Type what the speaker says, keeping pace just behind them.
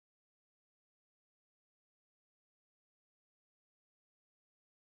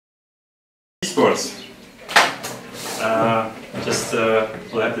esports.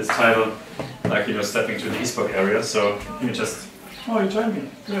 We'll have this title, like, you know, stepping to the esport area. So you just, oh, you joined me,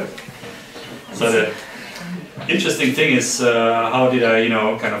 good. So the interesting thing is, how did I, you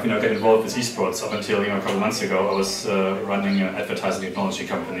know, get involved with esports? Up until, you know, a couple of months ago, I was running an advertising technology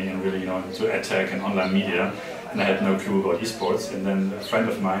company and really, you know, into ad tech and online media, and I had no clue about esports. And then a friend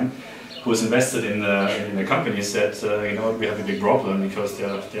of mine who was invested in the company said, you know, we have a big problem because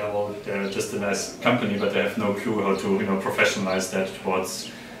they're just a nice company, but they have no clue how to, you know, professionalize that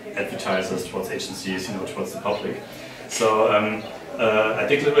towards advertisers, towards agencies, you know, towards the public. So I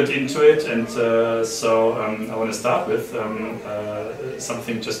dig a little bit into it, and I want to start with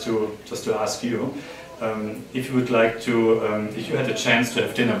something just to ask you, if you would like to, if you had a chance to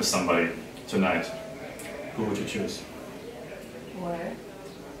have dinner with somebody tonight, who would you choose? Where?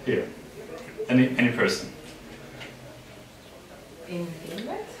 Here. Any person. In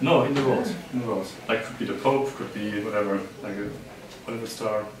Finland? No, in the world. In the world. Like, could be the Pope, could be whatever, like a Hollywood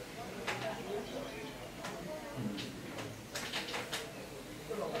star.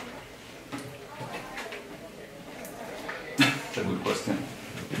 That's a good question.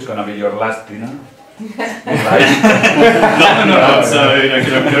 It's gonna be your last dinner? No. So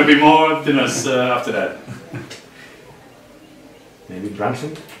there'll be more dinners after that. Maybe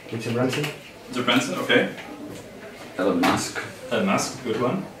Branson? Richard Branson? Richard Branson, okay. Elon Musk. Elon Musk, good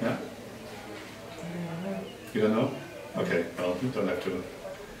one, yeah. You don't know? Okay, well, you don't have to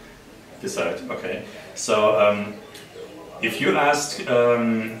decide, okay. So, if you ask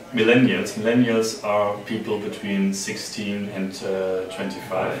millennials are people between 16 and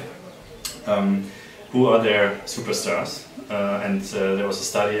 25, who are their superstars? There was a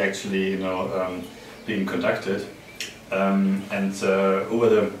study actually, you know, being conducted. Who were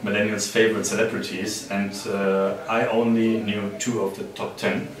the millennials' favorite celebrities, and I only knew 2 of the top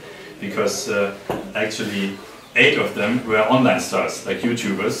 10, because actually 8 of them were online stars, like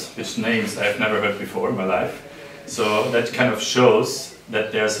YouTubers, which names I've never heard before in my life. So that kind of shows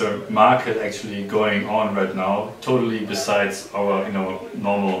that there's a market actually going on right now, totally besides our, you know,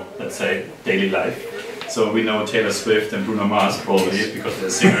 normal, let's say, daily life. So we know Taylor Swift and Bruno Mars probably because they're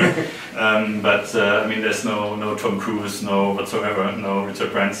a singer, I mean, there's no Tom Cruise, no whatsoever, no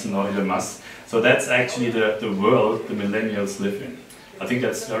Richard Branson, no Elon Musk. So that's actually the world the millennials live in. I think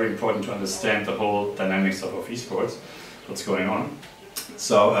that's very important to understand the whole dynamics of esports, what's going on.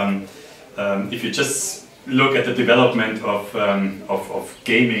 So if you just look at the development of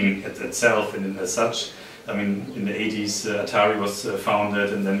gaming itself and as such, I mean, in the 80s, Atari was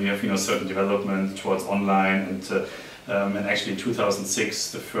founded, and then we have, you know, certain development towards online, and actually in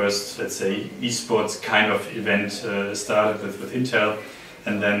 2006, the first, let's say, esports kind of event started with Intel,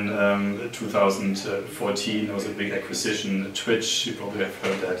 and then 2014 there was a big acquisition, Twitch. You probably have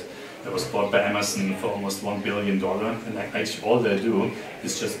heard that. That was bought by Amazon for almost $1 billion, and actually all they do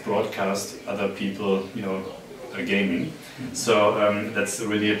is just broadcast other people, you know, gaming. So that's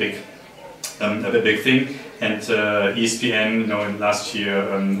really a big thing, and ESPN, you know, in last year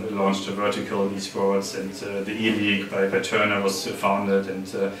launched a vertical esports, and the E-League by Turner was founded, and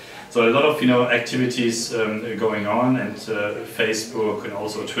so a lot of, you know, activities going on, and Facebook and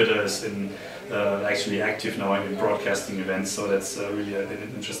also Twitter is actually active now in broadcasting events. So that's really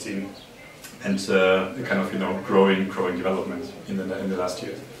an interesting and kind of, you know, growing development in the last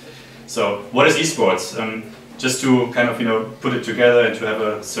year. So what is esports? Just to kind of, you know, put it together and to have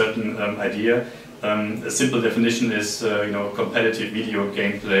a certain idea, a simple definition is, you know, competitive video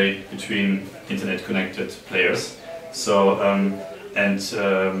gameplay between internet-connected players. So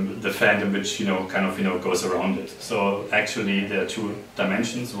the fandom which, you know, kind of, you know, goes around it. So actually there are 2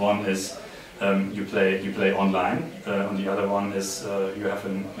 dimensions. One is you play online. On the other one is you have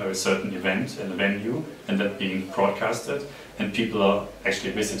a certain event and a venue, and that being broadcasted, and people are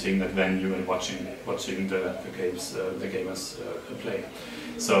actually visiting that venue and watching the gamers play.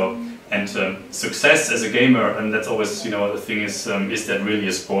 So, and success as a gamer, and that's always, you know, the thing is that really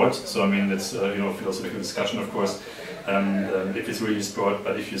a sport? So I mean, that's you know, philosophical discussion, of course, if it's really a sport.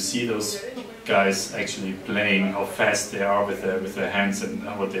 But if you see those guys actually playing, how fast they are with their hands and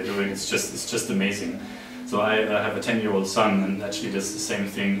what they're doing, it's just amazing. So I have a 10-year-old son, and actually does the same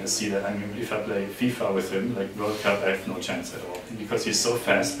thing. I see that, I mean, if I play FIFA with him, like World Cup, I have no chance at all, because he's so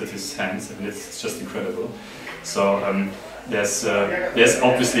fast with his hands, and it's just incredible. So there's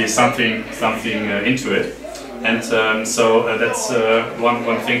obviously something into it, and so that's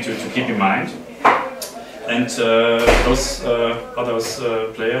one thing to keep in mind. And those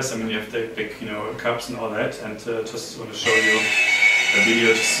players, I mean, you have the big, you know, cups and all that, and just want to show you a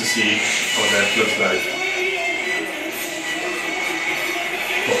video just to see how that looks like.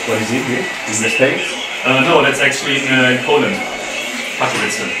 What is it here? In the States? No, that's actually in Poland,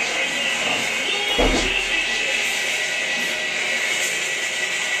 Katowice.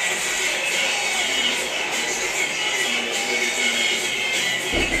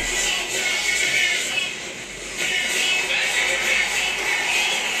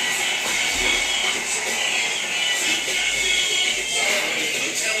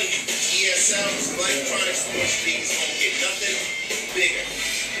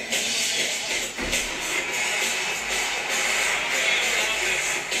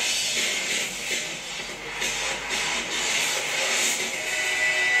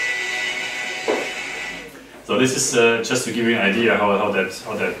 So this is just to give you an idea how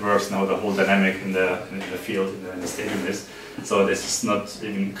that works now, the whole dynamic in the field, in the stadium is. So this is not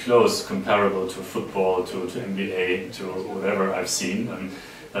even close comparable to football, to NBA, to whatever I've seen.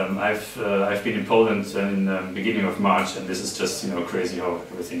 I've been in Poland in the beginning of March, and this is just crazy how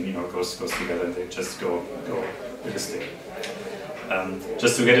everything goes together. And they just go realistic.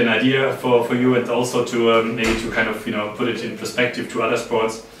 Just to get an idea for you, and also to maybe to kind of put it in perspective to other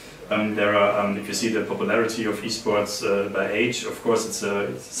sports. There are, if you see the popularity of esports by age, of course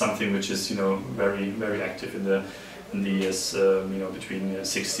it's something which is very active in the years between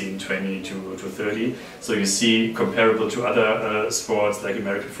 16, 20 to 30. So you see comparable to other sports like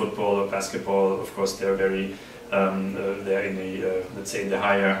American football or basketball. Of course they're very they're in the let's say in the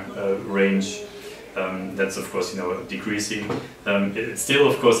higher range. That's of course decreasing. It's still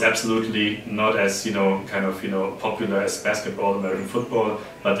of course absolutely not as popular as basketball, American football,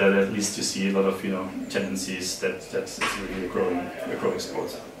 but at least you see a lot of tendencies that's really a growing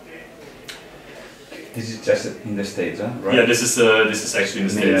sport. This is just in the States, huh? Right? Yeah, this is actually in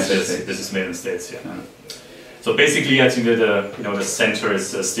the States. This is made in the States. Yeah. So basically, I think that the center is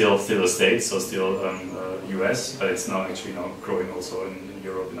still the States, so still US, but it's now actually growing also in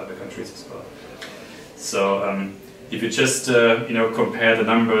Europe and other countries as well. So if you just compare the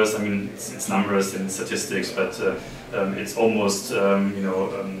numbers, I mean it's numbers and statistics, but it's almost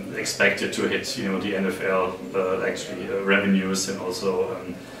expected to hit the NFL actually revenues and also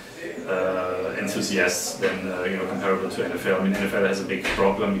enthusiasts than comparable to NFL. I mean NFL has a big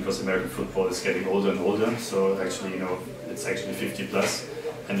problem because American football is getting older and older. So actually it's actually 50 plus,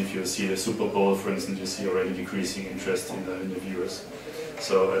 and if you see the Super Bowl, for instance, you see already decreasing interest in the viewers.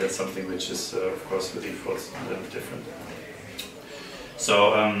 So that's something which is, of course, with esports a little bit different.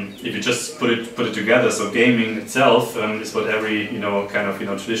 So if you just put it together, so gaming itself is what every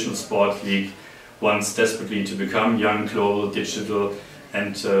traditional sport league wants desperately to become: young, global, digital,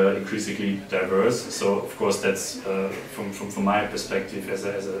 and increasingly diverse. So of course that's from my perspective as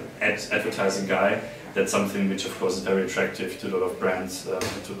an advertising guy, that's something which of course is very attractive to a lot of brands,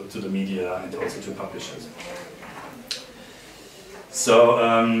 to the media, and also to publishers. So,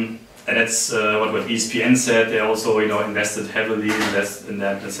 and that's what ESPN said. They also, invested heavily in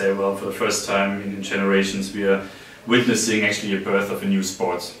that and say, well, for the first time in generations, we are witnessing actually a birth of a new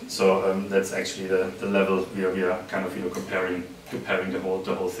sport. So that's actually the level we are kind of comparing the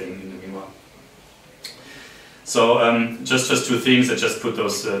whole thing in the meanwhile. So just two things. I just put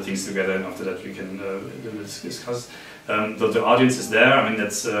those things together, and after that we can discuss. The audience is there. I mean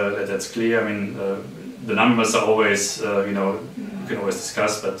that's clear. I mean the numbers are always you can always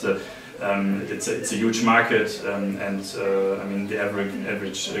discuss, but it's a huge market, and I mean the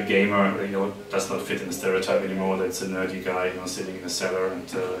average gamer does not fit in the stereotype anymore. That's a nerdy guy sitting in a cellar and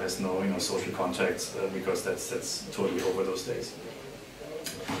has no social contacts, because that's totally over those days.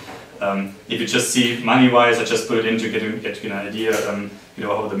 If you just see money-wise, I just put it in to get an idea.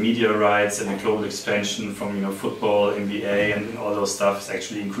 How the media rights and the global expansion from football, NBA, and all those stuff is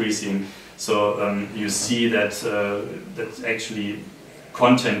actually increasing. So you see that actually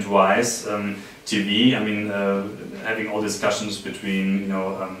content-wise, TV. I mean, having all discussions between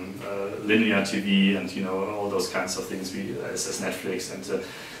linear TV and all those kinds of things as Netflix, and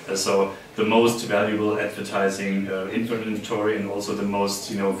so the most valuable advertising inventory and also the most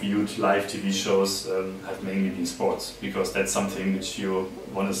viewed live TV shows have mainly been sports, because that's something which you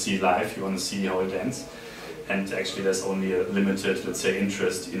want to see live. You want to see how it ends, and actually there's only a limited, let's say,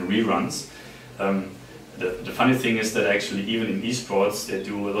 interest in reruns. The funny thing is that actually even in esports they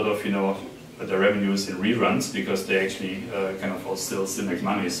do a lot of the revenues in reruns, because they actually kind of all still make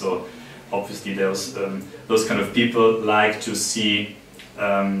money. So obviously those kind of people like to see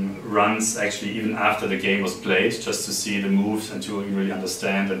runs actually even after the game was played, just to see the moves and to really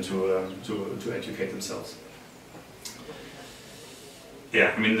understand and to educate themselves.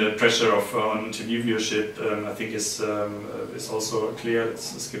 yeah, I mean the pressure of on TV viewership, I think is also clear.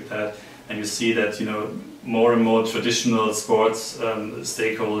 Let's skip that, and you see that more and more traditional sports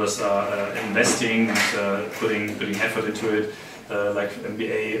stakeholders are investing and putting effort into it, like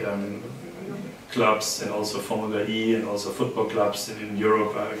NBA clubs and also Formula E and also football clubs in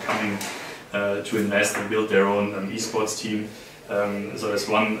Europe are coming to invest and build their own esports team. So that's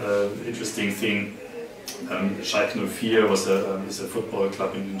one interesting thing. Schalke 04 is a football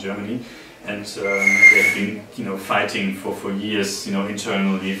club in Germany, and they've been fighting for years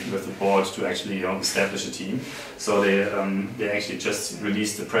internally with the board to actually establish a team. So they actually just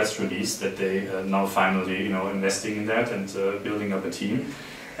released a press release that they now finally investing in that and building up a team.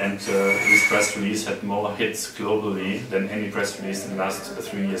 And this press release had more hits globally than any press release in the last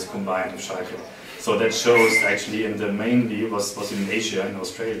 3 years combined of Schalke. So that shows actually, and the mainly was in Asia, in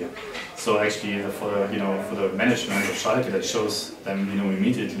Australia. So actually, for the management of Schalke, that shows them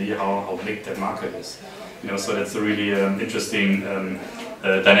immediately how big that market is. So that's a really interesting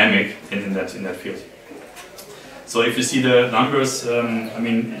dynamic in that field. So if you see the numbers, I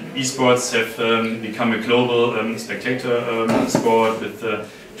mean, esports have become a global spectator sport with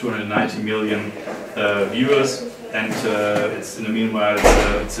 290 million viewers, and it's in the meanwhile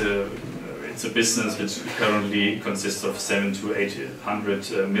it's a business which currently consists of $700 to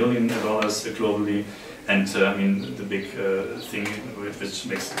 $800 million globally, and I mean the big thing which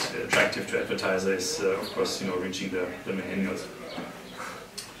makes it attractive to advertisers is of course reaching the millennials.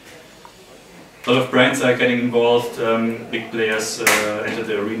 A lot of brands are getting involved. Big players enter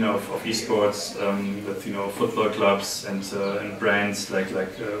the arena of esports with football clubs and brands like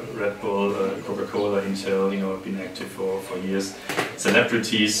Red Bull, Coca-Cola, Intel. Have been active for years.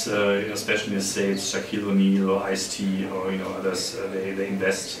 Celebrities, especially in the States, Shaquille O'Neal or Ice-T or others, they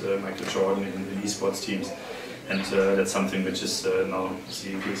invest. Michael Jordan in esports teams, and that's something which is now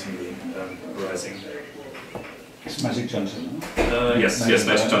increasingly rising. It's Magic Johnson, no? Yes,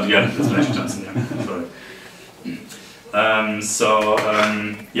 Magic Johnson. Yeah, it's Magic Johnson. Yeah, sorry.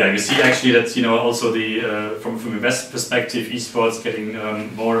 Yeah, you see actually that also the from invest perspective, esports getting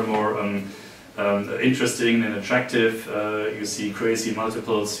more and more interesting and attractive. You see crazy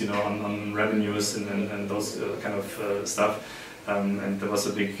multiples, on revenues and those kind of stuff. And there was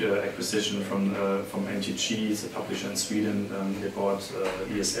a big acquisition from MTG, it's a publisher in Sweden. They bought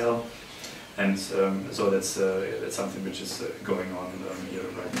ESL. And so that's something which is going on here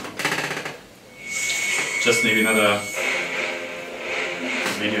right now. Just maybe another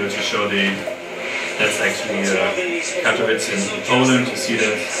video to show that's actually Katowice in Poland. You see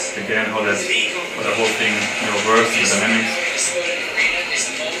that again how the whole thing works, the dynamics.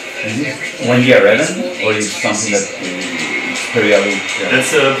 When year 11, or is something that periodic?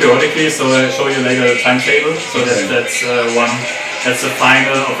 That's periodically. So I show you later the timetable. So that's one. That's the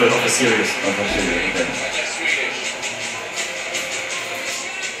final of a series. Okay.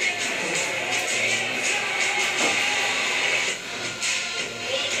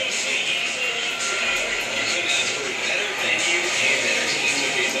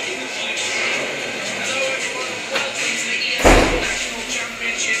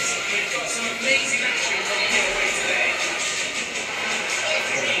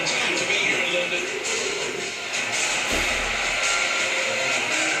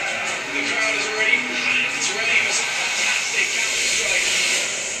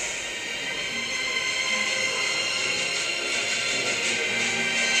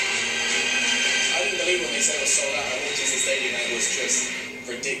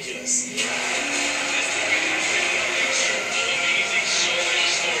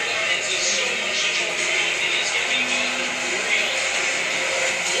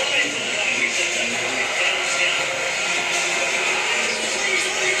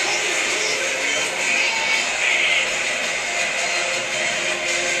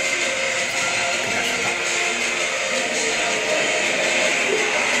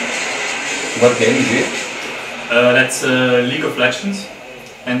 What game is it? That's League of Legends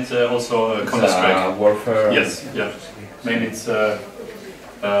and also Counter-Strike. Warfare? Yes, yeah. Mainly it's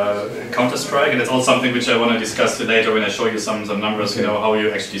Counter-Strike, and it's all something which I want to discuss later when I show you some numbers, okay. How you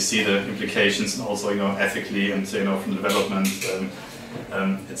actually see the implications and also, ethically and, from development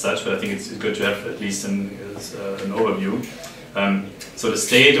and such, but I think it's good to have at least an overview. So the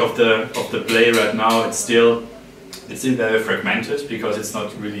state of the play right now, it's still very fragmented because it's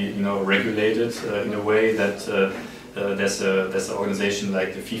not really regulated in a way that there's an organization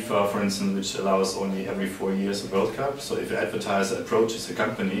like the FIFA, for instance, which allows only every 4 years a World Cup. So if an advertiser approaches a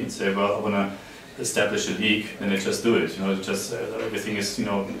company and say, well, I want to establish a league, then they just do it. Just everything is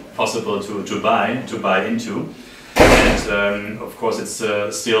possible to buy into. And of course, it's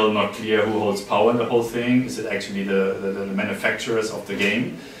still not clear who holds power in the whole thing. Is it actually the manufacturers of the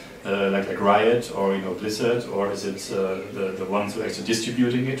game, like Riot or Blizzard, or is it the ones who are actually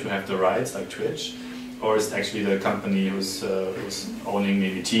distributing it, who have the rights, like Twitch? Or is it actually the company who's owning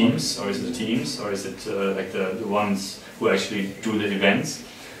maybe teams, or is it the teams, or is it like the ones who actually do the events?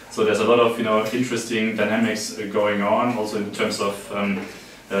 So there's a lot of interesting dynamics going on, also in terms of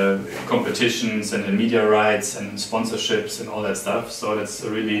competitions and media rights and sponsorships and all that stuff. So that's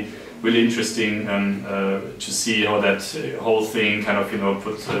really interesting to see how that whole thing kind of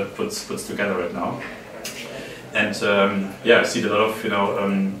puts together right now. And yeah, I see a lot of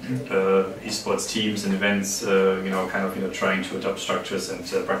esports teams and events kind of trying to adopt structures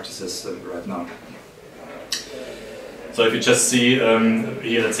and practices right now. So if you just see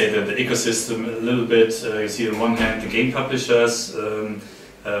here, let's say the ecosystem a little bit, you see on one hand the game publishers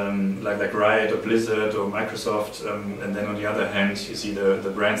like Riot or Blizzard or Microsoft, and then on the other hand you see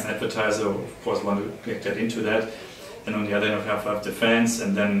the brands and advertisers, of course want to get into that, and on the other hand you have the fans,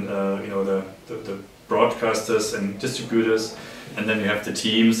 and then the broadcasters and distributors, and then you have the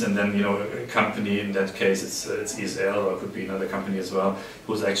teams, and then a company, in that case it's ESL, or it could be another company as well,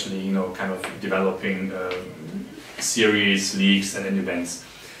 who's actually kind of developing series, leagues and events.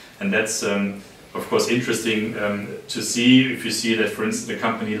 And that's of course interesting to see, if you see that, for instance, a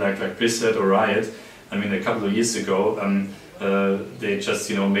company like Blizzard or Riot, I mean, a couple of years ago they just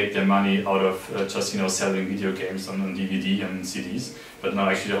made their money out of just selling video games on DVD and CDs. But now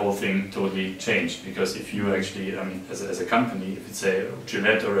actually the whole thing totally changed, because if you actually as a company, if it's a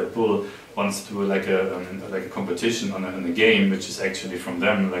Gillette or Red Bull wants to do like a competition on a game which is actually from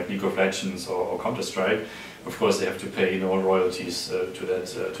them, like League of Legends or Counter-Strike, of course they have to pay royalties to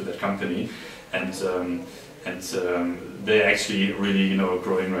that company, and they're actually really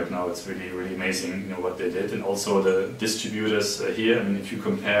growing right now. It's really amazing what they did. And also the distributors here, I mean, if you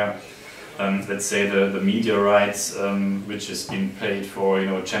compare let's say the media rights which is being paid for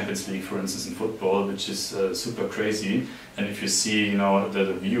Champions League, for instance, in football, which is super crazy, and if you see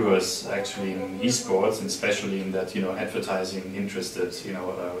the viewers actually in esports, and especially in that advertising interested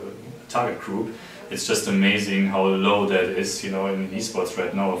target group, it's just amazing how low that is in esports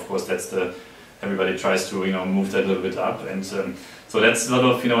right now. Of course, that's everybody tries to move that a little bit up, and so that's a lot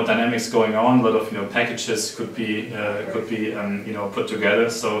of dynamics going on. A lot of packages could be put together.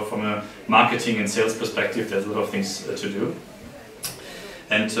 So from a marketing and sales perspective, there's a lot of things to do.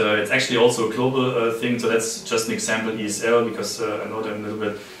 And it's actually also a global thing. So that's just an example, ESL, because I know them a little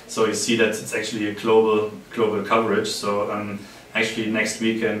bit. So you see that it's actually a global coverage. So actually next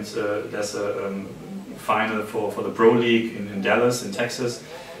weekend there's a final for the Pro League in Dallas, in Texas.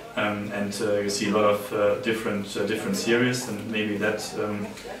 And you see a lot of different series, and maybe that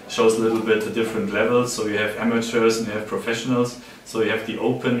shows a little bit the different levels. So you have amateurs and you have professionals. So you have the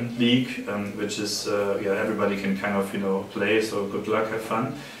Open League, which is everybody can kind of play. So good luck, have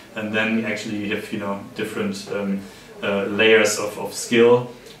fun. And then actually you have different layers of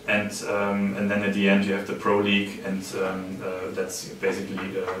skill, and then at the end you have the Pro League, and that's basically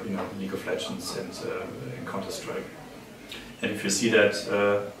League of Legends and Counter-Strike. And if you see that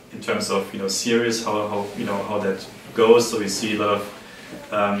in terms of series, how that goes, so we see a lot of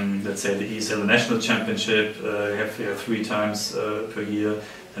let's say the ESL National Championship. You have 3 times per year,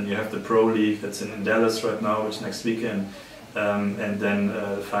 and you have the Pro League that's in Dallas right now, which next weekend, and then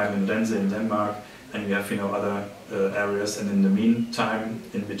the final in Denze in Denmark, and you have other areas. And in the meantime,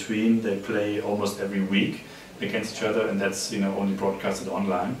 in between, they play almost every week against each other, and that's only broadcasted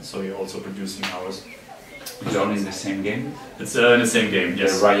online. So you're also producing hours. It's only in the same game? It's in the same game,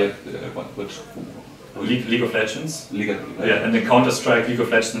 yes. The Riot, which? League of Legends. League of Legends. Yeah, and then Counter-Strike, League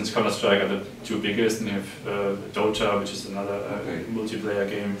of Legends and Counter-Strike are the 2 biggest, and you have Dota, which is another multiplayer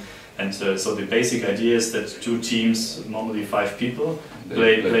game. And so the basic idea is that 2 teams, normally 5 people,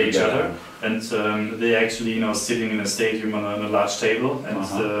 play each other, and they actually sitting in a stadium on a large table,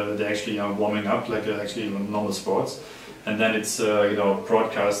 and they're actually warming up like actually normal sports, and then it's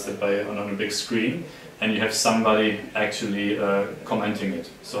broadcasted on a big screen. And you have somebody actually commenting it,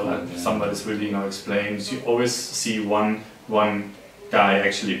 so that somebody's really explaining. So you always see one guy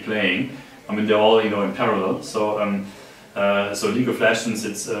actually playing. I mean, they're all in parallel. So so League of Legends,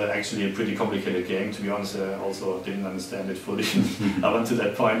 it's actually a pretty complicated game. To be honest, I also didn't understand it fully up until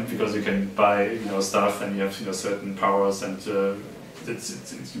that point, because you can buy stuff and you have certain powers, and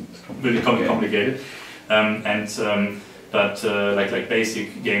it's really complicated. but like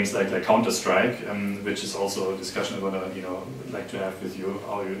basic games like Counter-Strike, which is also a discussion I want to like to have with you,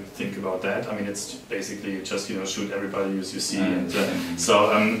 how you think about that. I mean, it's basically just shoot everybody you see, and so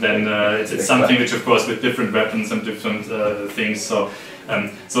then it's something which of course with different weapons and different things. So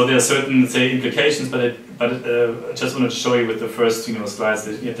there are certain implications, but I just wanted to show you with the first slides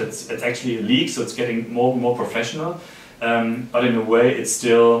that it's actually a league, so it's getting more professional. But in a way, it's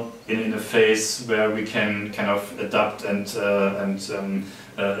still in a phase where we can kind of adapt and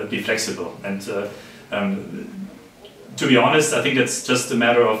be flexible. And to be honest, I think that's just a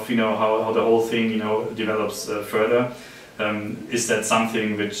matter of how the whole thing develops further. Is that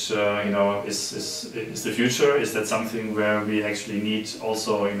something which is the future? Is that something where we actually need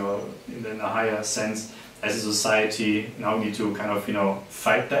also in a higher sense as a society now need to kind of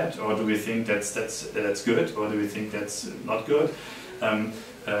fight that, or do we think that's good, or do we think that's not good?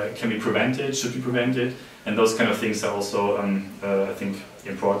 Can we prevent it? Should we prevent it? And those kind of things are also I think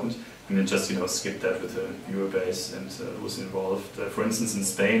important. And then just skip that with the viewer base and who's involved. For instance, in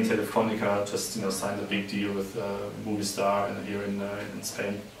Spain, Telefonica just signed a big deal with Movistar here in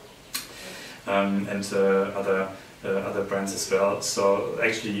Spain, and other brands as well. So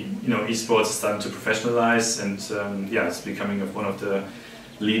actually, esports is starting to professionalize, and yeah, it's becoming one of the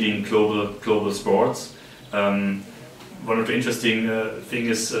leading global sports. One of the interesting things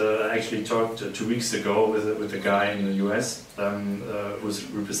is I actually talked 2 weeks ago with a guy in the US who's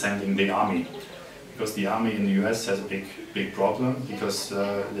representing the army, because the army in the US has a big problem because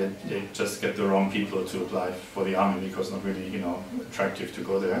they just get the wrong people to apply for the army because it's not really attractive to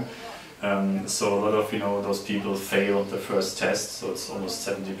go there. So a lot of those people fail the first test, so it's almost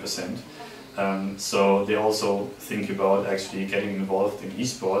 70%. So they also think about actually getting involved in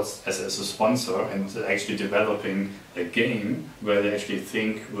esports as a sponsor and actually developing a game where they actually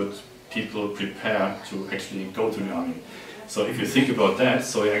think would people prepare to actually go to the army. So if you think about that,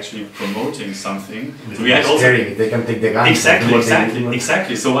 so you're actually promoting something. We had also they can take the gun.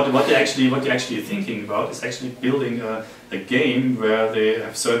 Exactly. So what you're actually thinking about is actually building a game where they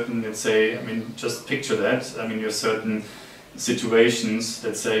have certain, let's say, I mean, just picture that. I mean, you have certain situations.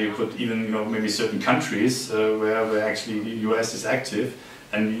 Let's say you put even maybe certain countries where actually the US is active,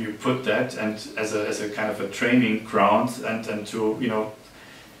 and you put that and as a kind of a training ground and to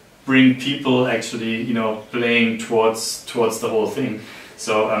bring people actually playing towards the whole thing.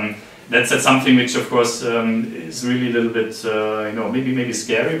 So that's something which of course is really a little bit maybe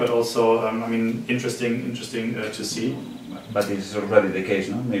scary, but also I mean interesting to see. But this is already the case,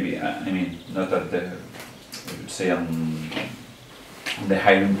 no? Maybe I mean not at the say on the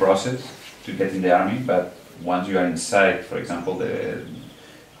hiring process to get in the army, but once you are inside, for example,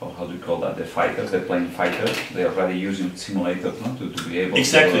 how do you call that? The fighters, the plane fighters, they are already using simulators, no? to be able to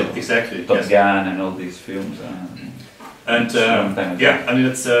exactly. Top Gun and all these films. And yeah, I mean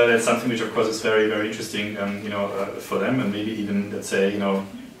that's something which of course is very interesting, for them, and maybe even let's say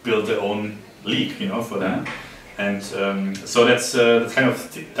build their own league, for them. And so that's kind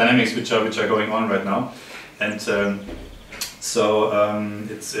of dynamics which are going on right now, and so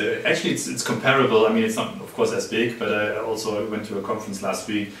it's actually it's comparable. I mean, it's not of course as big, but I also went to a conference last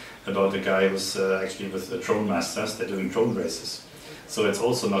week about a guy who was actually with the drone masters. They're doing drone races, so it's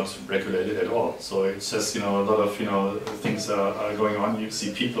also not regulated at all. So it's just a lot of things are going on. You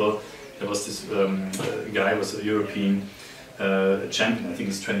see people. There was this guy was a European champion. I think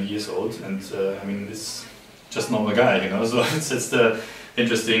he's 20 years old, and I mean it's just normal guy, So it's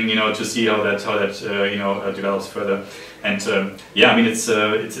interesting, to see how that develops further. And yeah, I mean it's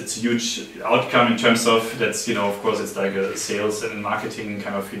a huge outcome in terms of that's of course it's like a sales and marketing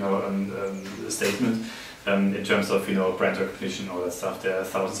kind of statement. In terms of brand recognition, all that stuff, there are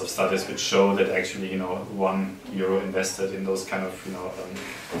thousands of studies which show that actually €1 invested in those kind of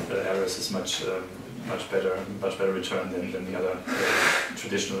areas is much better return than the other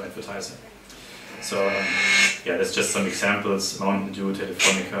traditional advertising. So yeah, that's just some examples: Mountain Dew,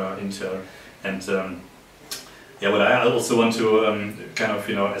 Telefonica, Intel, and yeah, what I also want to kind of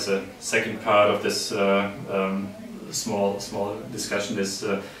as a second part of this small discussion is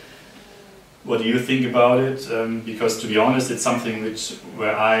what do you think about it? Because to be honest, it's something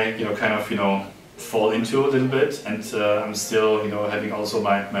where I kind of fall into a little bit, and I'm still having also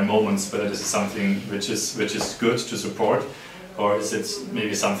my moments whether this is something which is good to support, or is it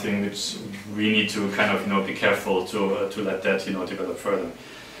maybe something which we need to kind of be careful to let that develop further.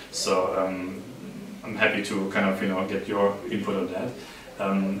 So I'm happy to kind of get your input on that,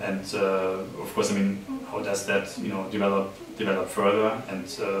 and of course I mean how does that develop further, and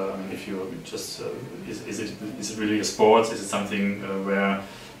I mean if you just is it really a sport? Is it something where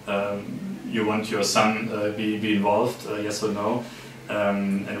you want your son be involved, yes or no?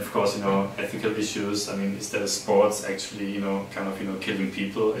 And of course, ethical issues. I mean, is that a sports actually, kind of, killing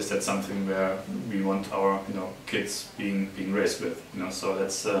people? Is that something where we want our, kids being raised with? So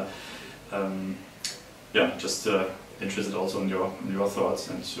that's, yeah, just interested also in your thoughts,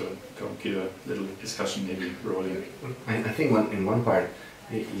 and to give a little discussion maybe rolling. I think in one part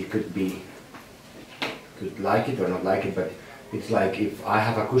you could like it or not like it, but it's like if I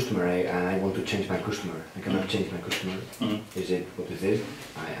have a customer and I want to change my customer, I cannot change my customer. Is it what it is?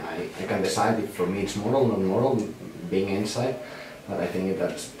 I can decide if for me it's moral, not moral, being inside, but I think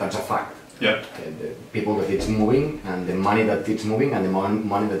that's a fact. Yeah. The people that it's moving, and the money that it's moving, and the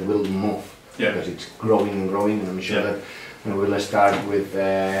money that will move. Yeah. Because it's growing and growing, and I'm sure that when we'll start with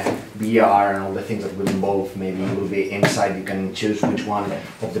VR and all the things that will involve, maybe you will be inside, you can choose which one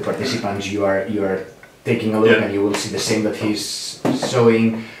of the participants you are taking a look, and you will see the same that he's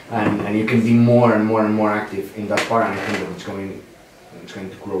showing, and you can be more and more and more active in that part, and I think that it's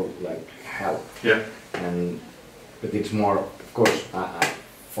going to grow like hell. Yeah. But it's more, of course, I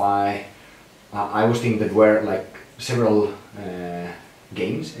was thinking that were like several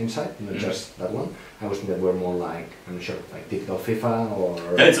games inside, not just that one. I was thinking that were more like, I'm not sure, like typical FIFA or...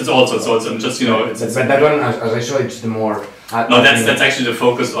 Yeah, it's also just, But that one, as I saw, it's the more... No, that's actually the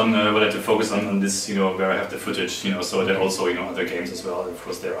focus on, what I have to focus on this, where I have the footage, so that also, other games as well. Of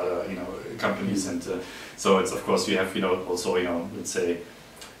course, there are other, companies, and so it's, of course, you have, also, let's say,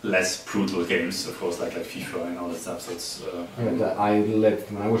 less brutal games, of course, like FIFA and all that stuff, so it's... I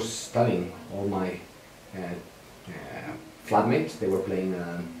left, when I was studying, all my flatmates, they were playing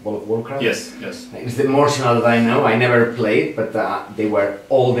World of Warcraft. Yes, yes. It's the more similar that I know. I never played, but they were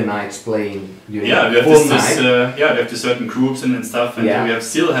all the nights playing during we have full night. We have the certain groups and stuff, and we have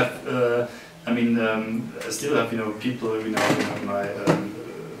still have, people,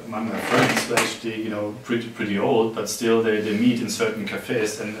 my friends who actually, pretty old, but still they meet in certain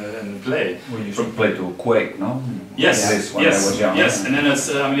cafes and play. We used to play to Quake, no? Yes, when I was young. Yes, and then it's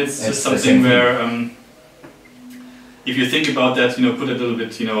just something where, if you think about that, put it a little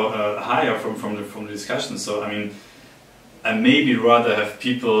bit, higher from the discussion. So I maybe rather have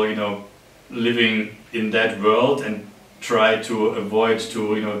people, living in that world and try to avoid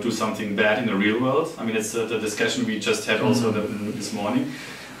to, do something bad in the real world. It's the discussion we just had also this morning.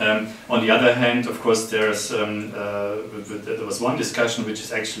 On the other hand, of course, there was one discussion which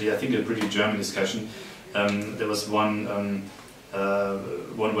is actually, I think, a pretty German discussion. There was one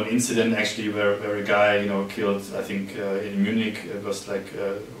incident actually where a guy killed, I think in Munich, it was like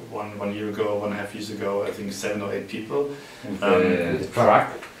 1 year ago, 1.5 years ago, I think 7 or 8 people. With the truck?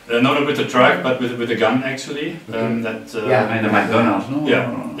 Not with a truck, but with a gun actually. And a McDonald's, no?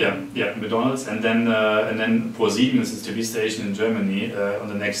 Yeah, McDonald's, and then ProSieben, this is a TV station in Germany. On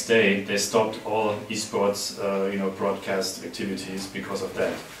the next day, they stopped all esports, broadcast activities because of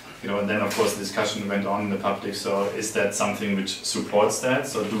that. And then of course the discussion went on in the public. So is that something which supports that?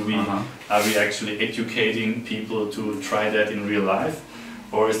 So are we actually educating people to try that in real life,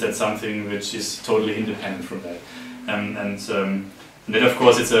 or is that something which is totally independent from that? And then of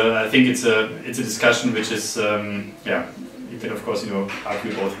course I think it's a discussion which is you can of course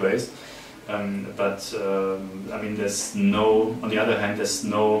argue both ways. There's no, on the other hand, there's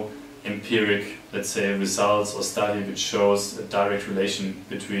no empiric, let's say, results or study which shows a direct relation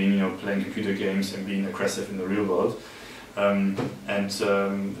between playing computer games and being aggressive in the real world. On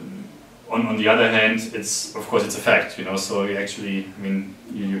the other hand, it's of course it's a fact, So you actually,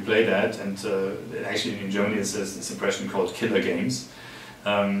 you play that, and actually in Germany it's this impression called killer games.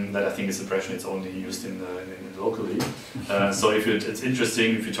 That I think is a impression it's only used in locally. So it's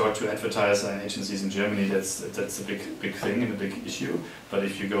interesting if you talk to advertiser and agencies in Germany, that's a big thing and a big issue. But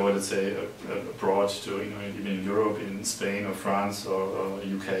if you go, let's say, abroad to even in Europe, in Spain or France or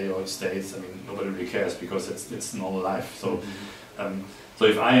UK or States, nobody really cares because it's normal life. So. So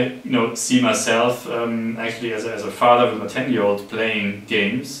if I see myself actually as a father with a 10-year-old playing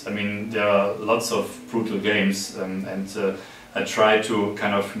games, there are lots of brutal games, and I try to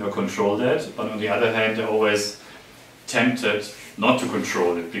kind of control that, but on the other hand I'm always tempted not to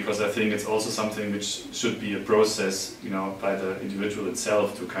control it, because I think it's also something which should be a process by the individual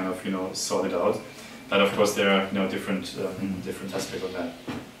itself to kind of sort it out. But of course there are different aspects of that.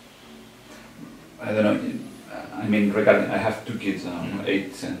 I don't know. Regarding, I have 2 kids now,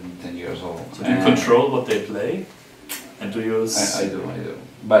 8 and 10 years old. So do you control what they play? And do you... I do.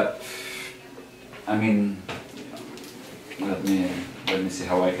 But, let me see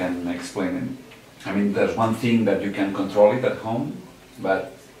how I can explain it. There's one thing that you can control it at home,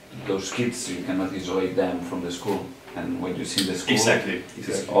 but those kids, you cannot isolate them from the school. And when you see the school, Exactly.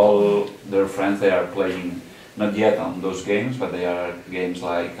 all their friends, they are playing, not yet on those games, but they are games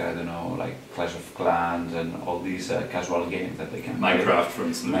like, I don't know, like Clash of Clans and all these casual games that they can play. Minecraft, for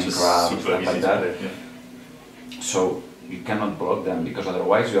instance, which is Minecraft, super stuff easy like to that. play. Yeah. So you cannot block them, because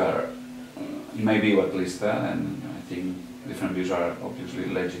otherwise you are, in my view at least, and I think different views are obviously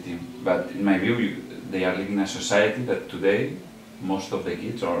legitimate, but in my view they are living in a society that today most of the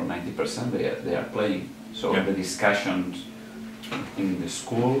kids, or 90%, they are playing. So Yeah. the discussions in the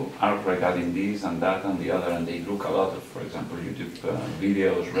school are regarding this and that and the other, and they look a lot of, for example, YouTube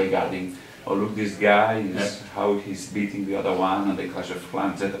videos regarding, oh look, this guy is how he's beating the other one and the Clash of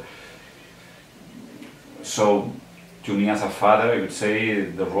Clans, etc. So to me as a father, I would say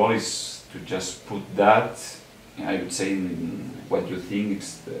the role is to just put that, I would say, in what you think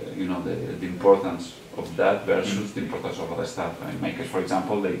is the importance of that versus the importance of other stuff. In my case, for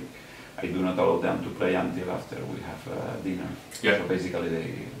example, I do not allow them to play until after we have dinner. Yeah. So basically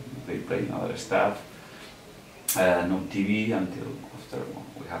they play other stuff. No TV until after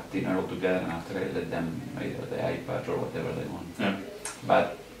we have dinner all together, and after I let them either the iPad or whatever they want. Yeah.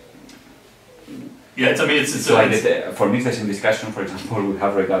 But Yeah, it's like for me, it's the same discussion, for example, we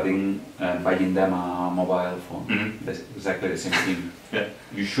have regarding buying them a mobile phone. Mhm. That's exactly the same thing. Yeah.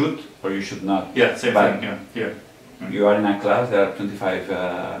 You should or you should not. Yeah, same But thing. Yeah. you are in a class, there are 25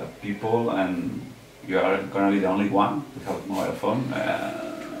 people, and you are currently the only one without a mobile phone.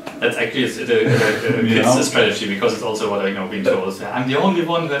 That's actually it's You know? a strategy, because it's also what I been told. I'm the only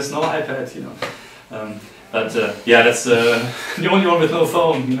one who has no iPad, But yeah, that's the only one with no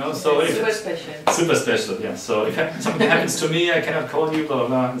phone, So It's if super special. super special, yeah. So if something happens to me, I cannot call you, blah blah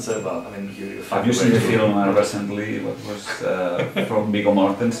blah. And so, well, I mean, you Have you seen the film recently? What was from Viggo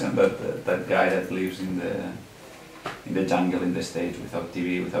Mortensen? That guy that lives in the jungle in the States without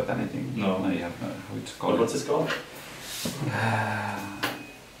TV, without anything. No. You have how it's called. What's this called?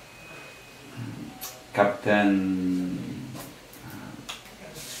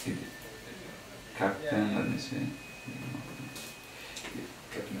 Captain, let me see.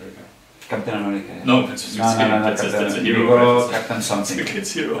 Captain America. Captain America. Yeah. No, that's that's a hero. Viggo, Right? Captain something.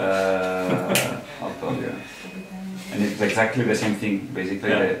 It's a hero. I'll tell you. And it's exactly the same thing, basically.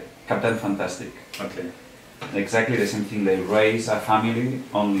 Yeah. The Captain Fantastic. Okay. Exactly the same thing. They raise a family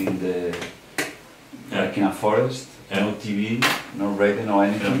only in the like in a forest, no TV, no radio, no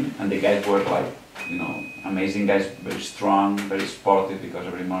anything, and the guys were like, amazing guys, very strong, very sportive, because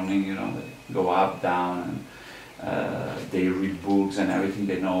every morning, they go up, down, and they read books and everything.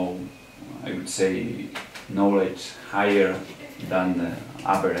 They know, I would say, knowledge higher than the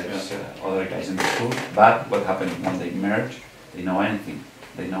average other guys in the school. But what happens when they merge? They know anything.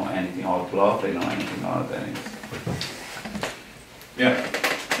 They know anything about love. They know anything about anything. Yeah,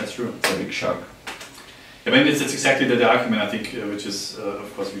 that's true. It's a big shock. I mean, it's exactly the argument, I think, which is,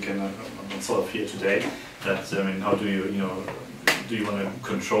 of course, we can solve here today. That how do you, do you want to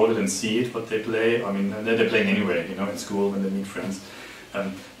control it and see it, what they play? I mean, they're playing anyway, in school when they meet friends.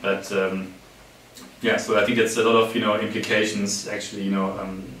 Yeah, so I think it's a lot of, implications actually,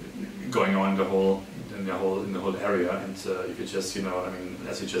 going on in the whole area. And if you just,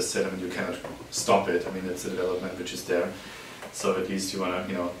 as you just said, you cannot stop it. I mean, it's a development which is there. So at least you want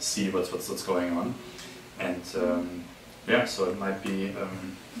to, see what's going on. And yeah, so it might be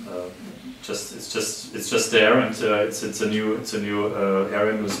it's just there, and it's a new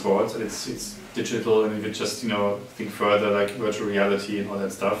area, new sport. It's digital, and if you just think further, like virtual reality and all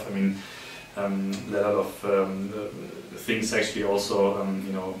that stuff. I mean, a lot of things actually also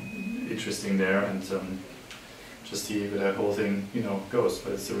interesting there, and just see where that whole thing goes.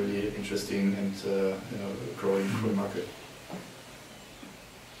 But it's a really interesting and growing market.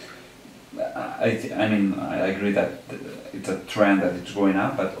 I mean, I agree that it's a trend that it's going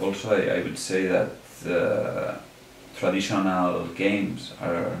up, but also I would say that traditional games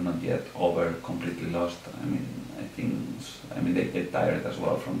are not yet completely lost. I mean they get tired as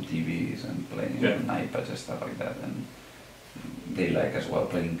well from TVs and playing on iPads and stuff like that, and they like as well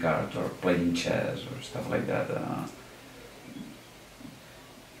playing cards or playing chess or stuff like that.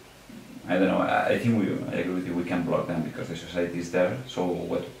 I don't know. I think I agree with you. We can block them because the society is there. So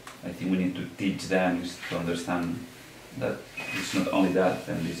what I think we need to teach them is to understand that it's not only that,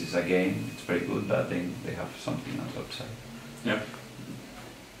 and this is a game, it's very good, but then they have something else outside. Yeah.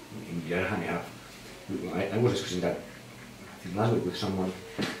 In the other hand, I was discussing that I think last week with someone.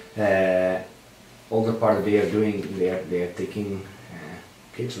 All the part that they are doing, they are taking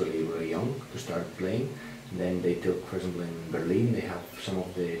kids really young to start playing. And then they took, for example, in Berlin, they have some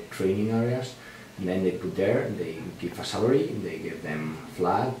of the training areas. And then they put there, they give a salary, they give them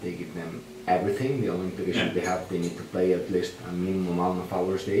flat, they give them everything. The only implication they have, they need to play at least a minimum amount of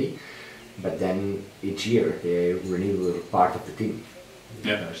hours a day. But then each year they renew part of the team.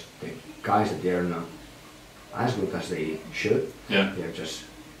 Because the guys that they are not as good as they should, they're just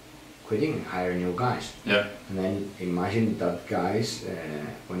quitting and hire new guys. And then imagine that guys,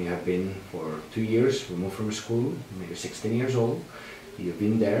 when you have been for 2 years, removed from school, maybe 16 years old, you've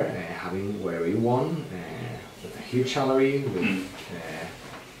been there having wherever you want, with a huge salary, with,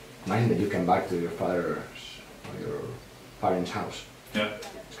 imagine that you come back to your father's or your parents' house.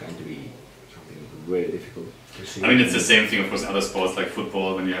 It's going to be something really difficult to see. I mean, it's the same thing, of course, in other sports like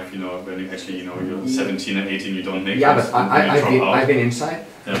football. When you have, when you actually, you're 17 and 18, you don't make. Yeah, but I've been inside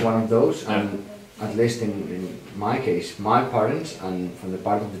one of those, Yeah. and at least in my case, my parents and from the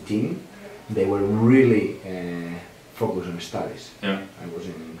part of the team, they were really focused on studies. Yeah. I was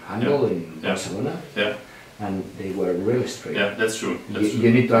in handball in Barcelona, Yeah. and they were really strict. Yeah, that's true.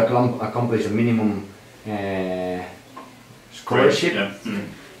 You need to accomplish a minimum scholarship, Yeah. Mm.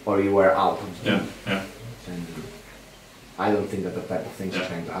 or you were out of the Yeah. team. Yeah. And I don't think that that type of things is Yeah.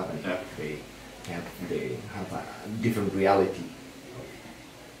 going to happen. Yeah. They have a different reality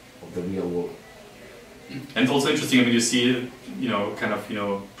of the real world. And it's also interesting, I mean, you see, kind of,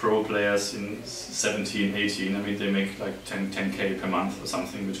 pro players in 17, 18, I mean, they make like 10K per month or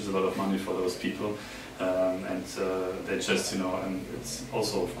something, which is a lot of money for those people. And they just, and it's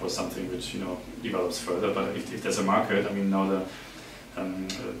also, of course, something which, develops further. But if there's a market, I mean, now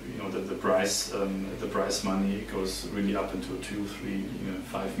the prize money goes really up into 2, 3,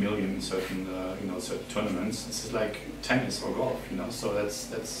 5 million in certain, certain tournaments. This is like tennis or golf, So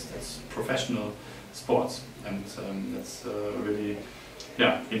that's professional sports, and that's really,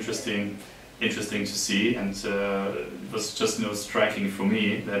 interesting to see. And it was just striking for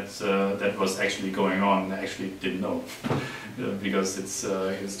me that that was actually going on. I actually didn't know because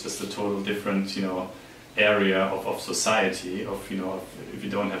it's just a total different area of society. If you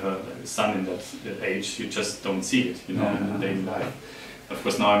don't have a son in that age, you just don't see it in the daily life. Of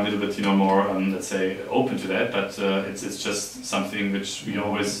course, now I'm a little bit more let's say open to that, but it's just something which we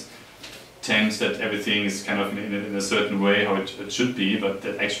always tend that everything is kind of in a certain way how it should be, but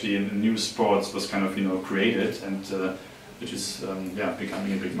that actually in new sports was kind of created, and which is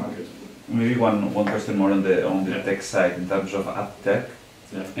becoming a big market. Maybe one question more on the tech side in terms of ad tech.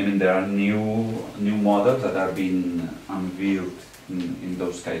 I mean, there are new models that are being unveiled in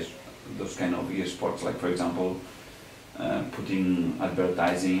those kind of esports, like for example, putting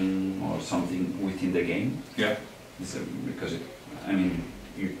advertising or something within the game. Yeah. Because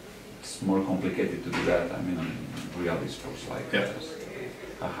it's more complicated to do that. I mean, on real esports, like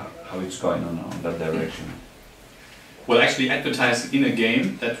how it's going on that direction. Well, actually, advertising in a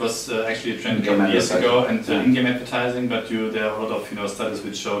game, that was actually a trend a couple years ago, and in-game advertising. But there are a lot of studies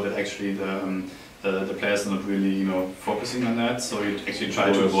which show that actually the players are not really focusing on that. So you actually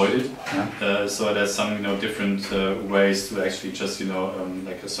try to avoid it. So there's some different ways to actually just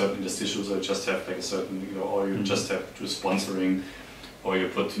like a certain interstitials, or just have like a certain or you just have to sponsoring, or you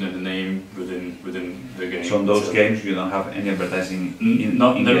put the name within the game. So in those games you don't have any advertising in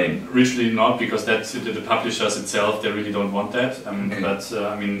game? Usually not, because that's the publishers itself, they really don't want that. But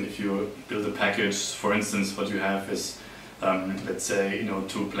I mean, if you build a package, for instance, what you have is let's say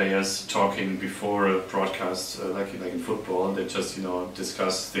 2 players talking before a broadcast, like in football, they just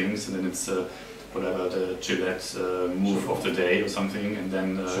discuss things, and then it's whatever the Gillette move of the day or something, and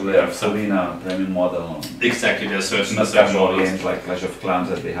then so they have fully in a premium model. Exactly, there are certain casual games like Clash of Clans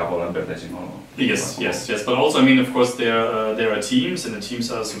that they have all advertising all. Yes. But also, I mean, of course, there are teams, and the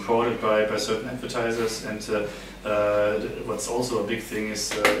teams are supported by certain advertisers, and what's also a big thing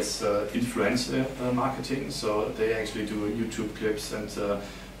is influencer marketing. So they actually do YouTube clips and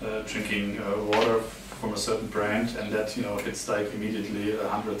drinking water from a certain brand, and that it's like immediately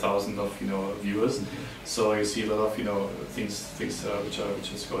 100,000 of viewers. So you see a lot of things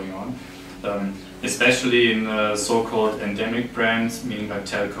which is going on, especially in so-called endemic brands, meaning like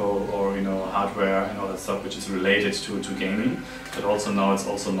telco or hardware and all that stuff, which is related to gaming. But also now it's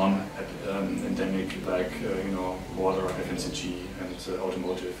also non-endemic, like water, FMCG, and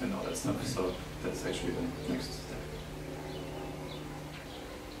automotive and all that stuff. So that's actually the next step.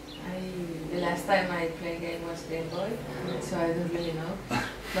 The last time I played a game was Game Boy, so I don't really know.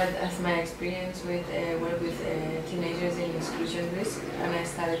 But as my experience with work with teenagers in exclusion risk, and I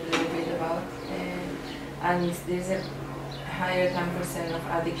started a little bit about, and there's a higher 10% of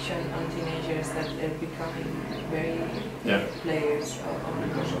addiction on teenagers that they're becoming very players of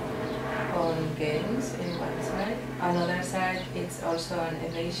on games in one side. Another side, it's also an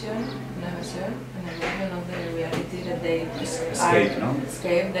evasion of the reality that they Escape, no?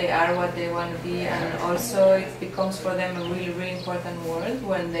 escape. They are what they want to be, and also it becomes for them a really, really important world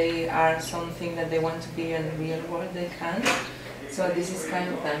when they are something that they want to be in the real world. They can't. So this is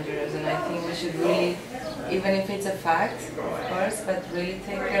kind of dangerous, and I think we should really, even if it's a fact, of course, but really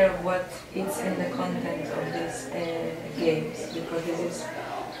take care of what is in the content of these games, because this is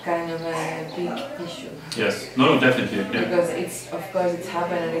kind of a big issue. Yes, no, definitely. Yeah. Because it's, of course, it's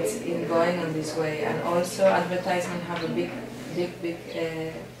happened and it's going on this way, and also advertisement have a big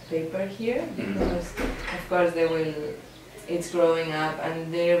paper here, because of course they will. It's growing up,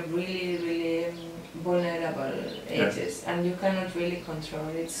 and they're really, really vulnerable ages, and you cannot really control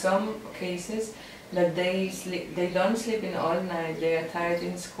it. Some cases that they don't sleep in all night, they are tired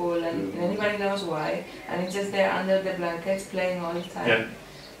in school, and anybody knows why, and it's just they're under the blankets playing all the time. Yeah.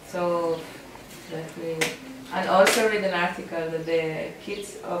 So that really, and also read an article that the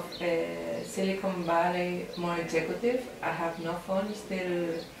kids of Silicon Valley, more executive, have no phone,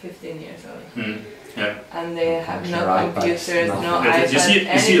 still 15 years old. Yeah. And they have no computers, no iPads.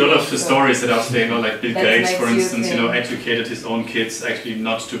 You see a lot of stories that are saying, like Bill Gates, for instance, educated his own kids actually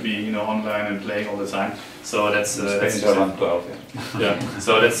not to be, online and playing all the time. So that's around 12. Yeah.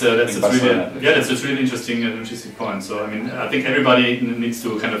 So that's a really interesting point. So I mean, I think everybody needs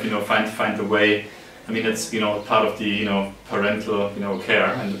to kind of find a way. I mean, that's part of the parental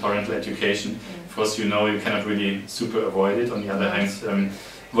care and the parental education. Of course, you cannot really super avoid it. On the other hand.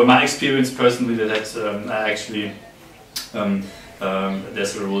 Well, my experience personally, that I actually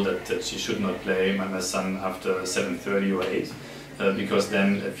there's a rule that she should not play my son after 7:30 or 8, because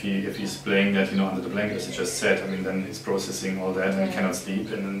then if he's playing that under the blanket, as I just said, I mean then he's processing all that and he cannot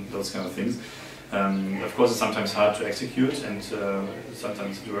sleep and those kind of things. Of course, it's sometimes hard to execute, and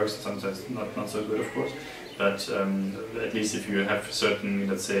sometimes it works, sometimes not so good, of course. But at least if you have certain,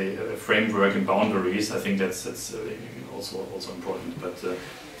 let's say, framework and boundaries, I think that's also important. But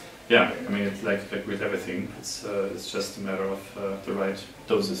yeah, I mean, it's like with everything, it's just a matter of the right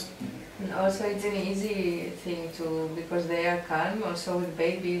doses. And also, it's an easy thing because they are calm. Also, with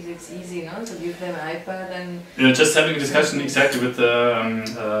babies, it's easy, to give them iPad and. Just having a discussion exactly with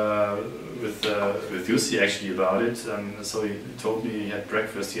Jussi actually about it. So he told me he had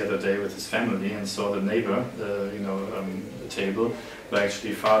breakfast the other day with his family and saw the neighbor, the table, where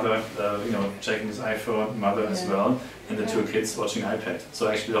actually father, checking his iPhone, mother as well, and the two kids watching iPad. So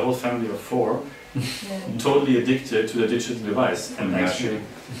actually the whole family of 4, totally addicted to the digital device, and actually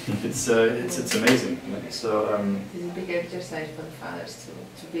it's amazing. So it's a big exercise for the fathers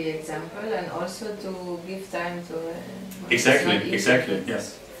to be example, and also to give time to. Exactly.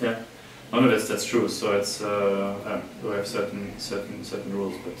 Yes. Yeah. No, that's true. So it's we have certain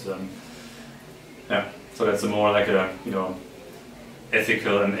rules, but yeah. So that's a more like a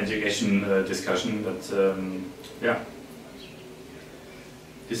ethical and education discussion. But yeah.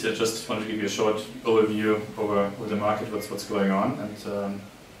 This I just wanted to give you a short overview over the market, what's going on, and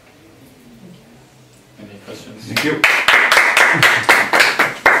any questions? Thank you.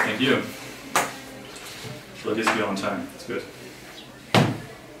 Thank you. So at least we're on time. It's good.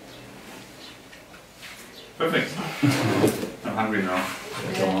 Perfect. I'm hungry now.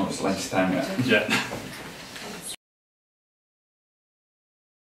 It's almost lunchtime. Yeah.